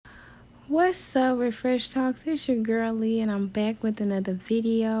What's up, Refresh Talks? It's your girl Lee, and I'm back with another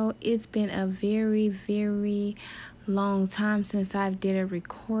video. It's been a very, very long time since I did a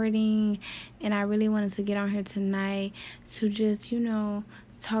recording, and I really wanted to get on here tonight to just,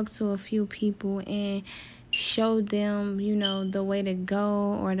 talk to a few people and show them, the way to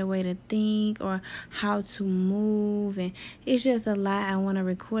go or the way to think or how to move. And it's just a lot I want to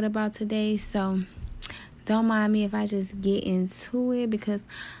record about today, so don't mind me if I just get into it, because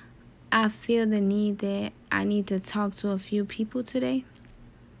I feel the need that I need to talk to a few people today.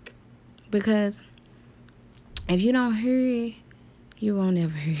 Because if you don't hear it, you won't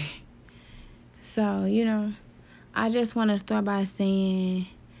ever hear it. So, I just want to start by saying,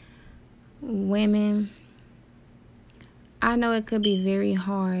 women, I know it could be very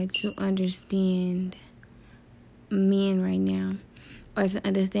hard to understand men right now, or to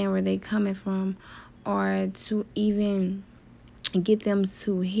understand where they're coming from, or to even get them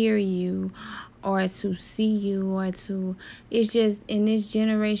to hear you or to see you, or to, it's just, in this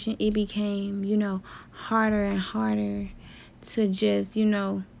generation, it became, harder and harder to just,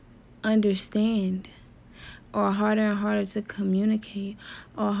 understand, or harder and harder to communicate,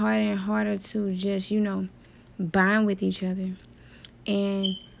 or harder and harder to just, bond with each other.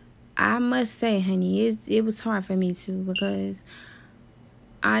 And I must say, honey, it was hard for me too, because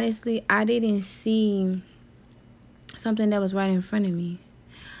honestly, I didn't see something that was right in front of me,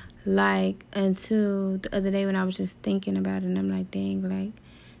 like, until the other day when I was just thinking about it, and I'm like, dang, like,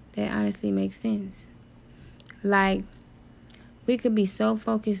 that honestly makes sense. Like, we could be so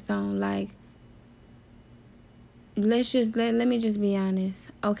focused on, like, let me just be honest.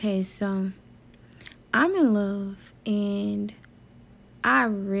 Okay, so I'm in love, and I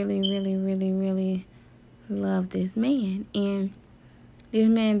really, really, really, really love this man, and this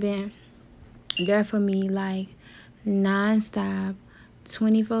man been there for me, like, non-stop,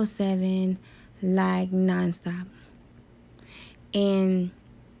 24/7, like, non-stop. And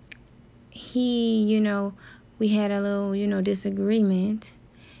he, we had a little, disagreement,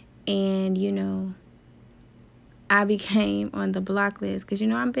 and, I became on the block list, because,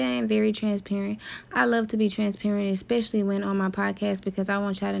 I'm being very transparent. I love to be transparent, especially when on my podcast, because I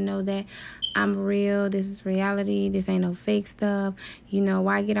want y'all to know that I'm real. This is reality. This ain't no fake stuff.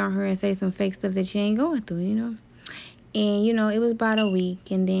 Why get on her and say some fake stuff that you ain't going through, And, it was about a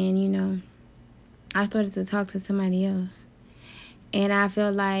week, and then, I started to talk to somebody else. And I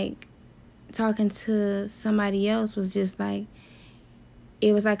felt like talking to somebody else was just like,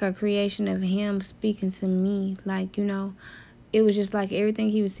 it was like a creation of him speaking to me. Like, it was just like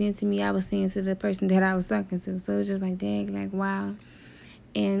everything he was saying to me, I was saying to the person that I was talking to. So it was just like, dang, like, wow.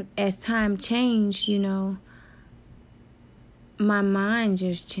 And as time changed, my mind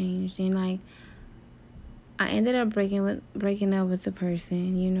just changed. And, like, I ended up breaking up with the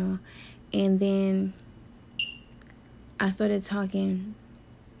person, and then I started talking,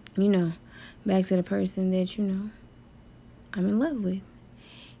 back to the person that, I'm in love with.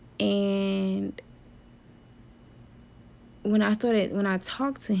 And when I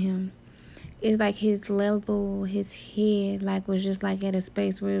talked to him, it's like his level, his head, like, was just like at a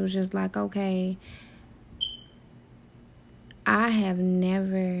space where it was just like, okay, I have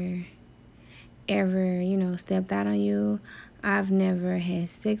never, ever, stepped out on you. I've never had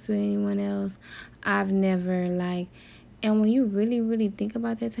sex with anyone else. I've never, like, and when you really, really think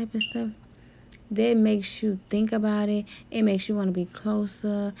about that type of stuff, that makes you think about it. It makes you want to be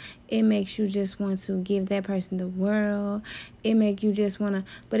closer. It makes you just want to give that person the world. It makes you just want to,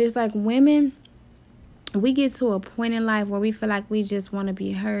 but it's like, women, we get to a point in life where we feel like we just want to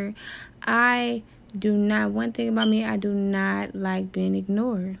be heard. One thing about me, I do not like being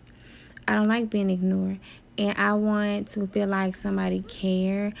ignored. I don't like being ignored. And I want to feel like somebody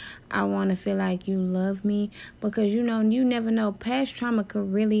care. I want to feel like you love me. Because, you never know. Past trauma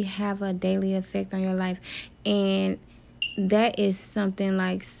could really have a daily effect on your life. And that is something,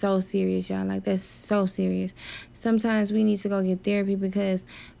 like, so serious, y'all. Like, that's so serious. Sometimes we need to go get therapy, because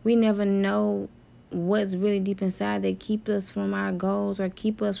we never know what's really deep inside that keep us from our goals, or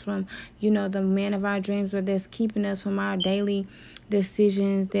keep us from, the man of our dreams, or that's keeping us from our daily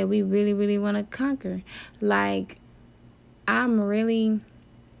decisions that we really, really want to conquer. Like, I'm really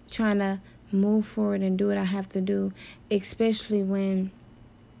trying to move forward and do what I have to do, especially when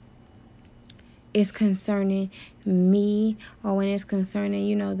it's concerning me, or when it's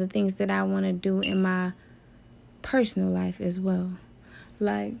concerning, the things that I want to do in my personal life as well.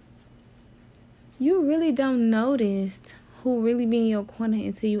 Like, you really don't notice who really be in your corner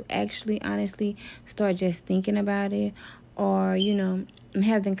until you actually honestly start just thinking about it, or,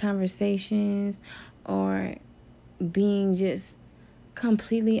 having conversations, or being just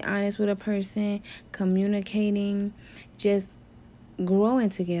completely honest with a person, communicating, just growing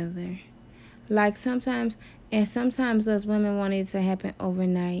together. Like sometimes us women want it to happen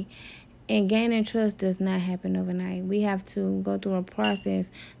overnight. And gaining trust does not happen overnight. We have to go through a process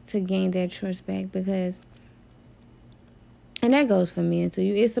to gain that trust back, because, and that goes for men too.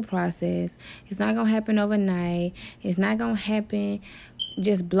 It's a process. It's not going to happen overnight. It's not going to happen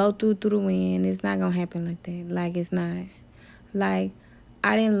just blow through the wind. It's not going to happen like that. Like, it's not. Like,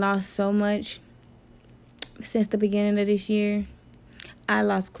 I didn't lost so much since the beginning of this year. I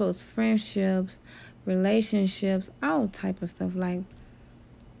lost close friendships, relationships, all type of stuff. Like,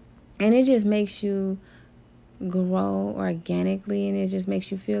 and it just makes you grow organically, and it just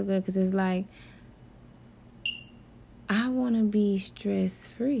makes you feel good, because it's like, I want to be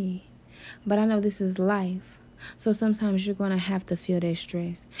stress-free, but I know this is life. So sometimes you're going to have to feel that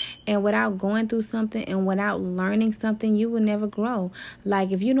stress. And without going through something and without learning something, you will never grow.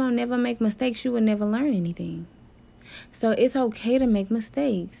 Like, if you don't never make mistakes, you will never learn anything. So it's okay to make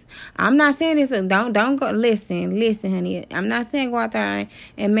mistakes. I'm not saying this. Don't go. Listen, honey. I'm not saying go out there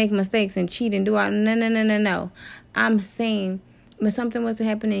and make mistakes and cheat and do all. No. I'm saying when something was to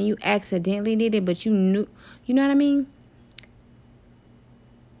happen and you accidentally did it, but you knew. You know what I mean?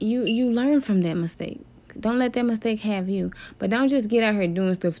 You learn from that mistake. Don't let that mistake have you. But don't just get out here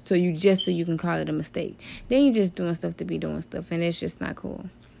doing stuff so you can call it a mistake. Then you just doing stuff to be doing stuff, and it's just not cool.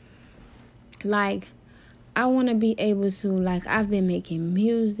 Like, I want to be able to, like, I've been making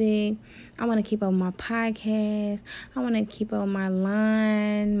music. I want to keep up my podcast. I want to keep up my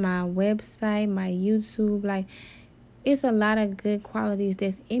line, my website, my YouTube. Like, it's a lot of good qualities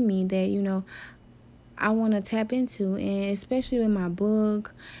that's in me that, you know, I want to tap into. And especially with my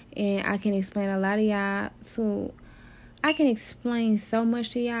book, and I can explain a lot of y'all. So I can explain so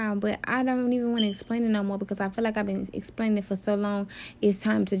much to y'all, but I don't even want to explain it no more, because I feel like I've been explaining it for so long. It's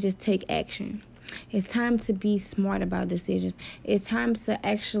time to just take action. It's time to be smart about decisions. It's time to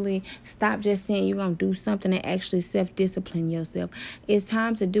actually stop just saying you're going to do something and actually self-discipline yourself. It's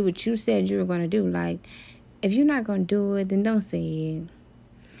time to do what you said you were going to do. Like, if you're not going to do it, then don't say it.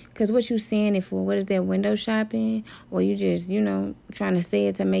 Because what you saying it for? What is that, window shopping? Or you just, you know, trying to say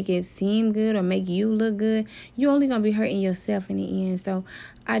it to make it seem good or make you look good? You're only going to be hurting yourself in the end. So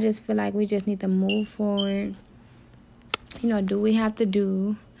I just feel like we just need to move forward. You know, do what we have to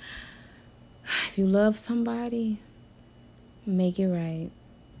do. If you love somebody, make it right.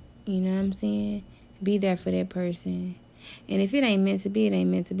 You know what I'm saying? Be there for that person. And if it ain't meant to be, it ain't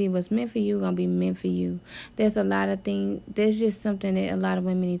meant to be. What's meant for you gonna be meant for you. There's a lot of things. There's just something that a lot of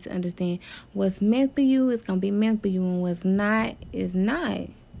women need to understand. What's meant for you is gonna be meant for you, and what's not is not.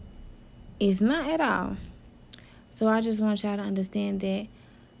 It's not at all. So I just want y'all to understand that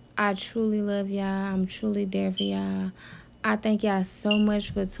I truly love y'all. I'm truly there for y'all. I thank y'all so much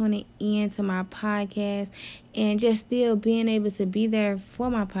for tuning in to my podcast and just still being able to be there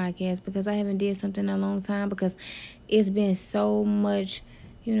for my podcast, because I haven't did something in a long time, because it's been so much,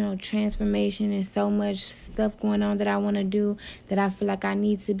 you know, transformation and so much stuff going on that I want to do, that I feel like I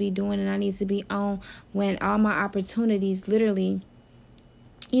need to be doing and I need to be on, when all my opportunities literally,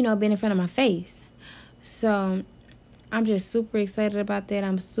 you know, been in front of my face. So I'm just super excited about that.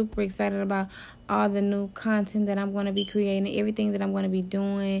 I'm super excited about all the new content that I'm going to be creating, everything that I'm going to be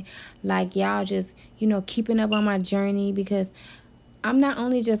doing. Like, y'all just, you know, keeping up on my journey, because I'm not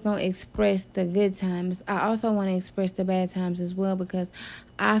only just going to express the good times, I also want to express the bad times as well, because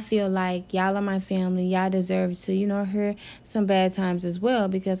I feel like y'all are my family. Y'all deserve to, you know, hear some bad times as well,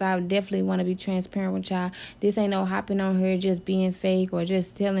 because I definitely want to be transparent with y'all. This ain't no hopping on here just being fake or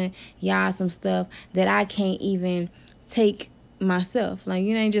just telling y'all some stuff that I can't even take myself. Like,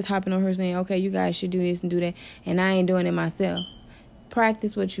 you ain't just hopping on her saying, okay, you guys should do this and do that, and I ain't doing it myself.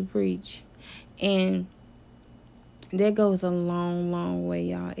 Practice what you preach. And that goes a long, long way,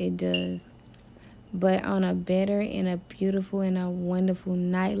 y'all. It does. But on a better and a beautiful and a wonderful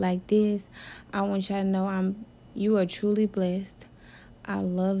night like this, I want y'all to know you are truly blessed. I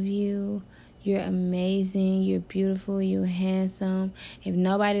love you. You're amazing. You're beautiful. You're handsome. If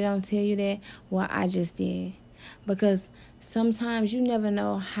nobody don't tell you that, well, I just did. Because sometimes you never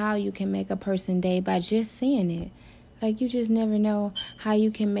know how you can make a person day by just saying it. Like, you just never know how you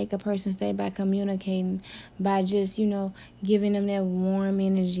can make a person's day by communicating, by just, you know, giving them that warm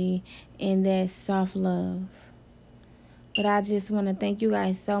energy and that soft love. But I just want to thank you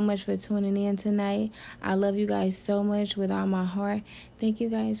guys so much for tuning in tonight. I love you guys so much with all my heart. Thank you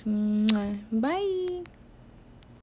guys. Bye.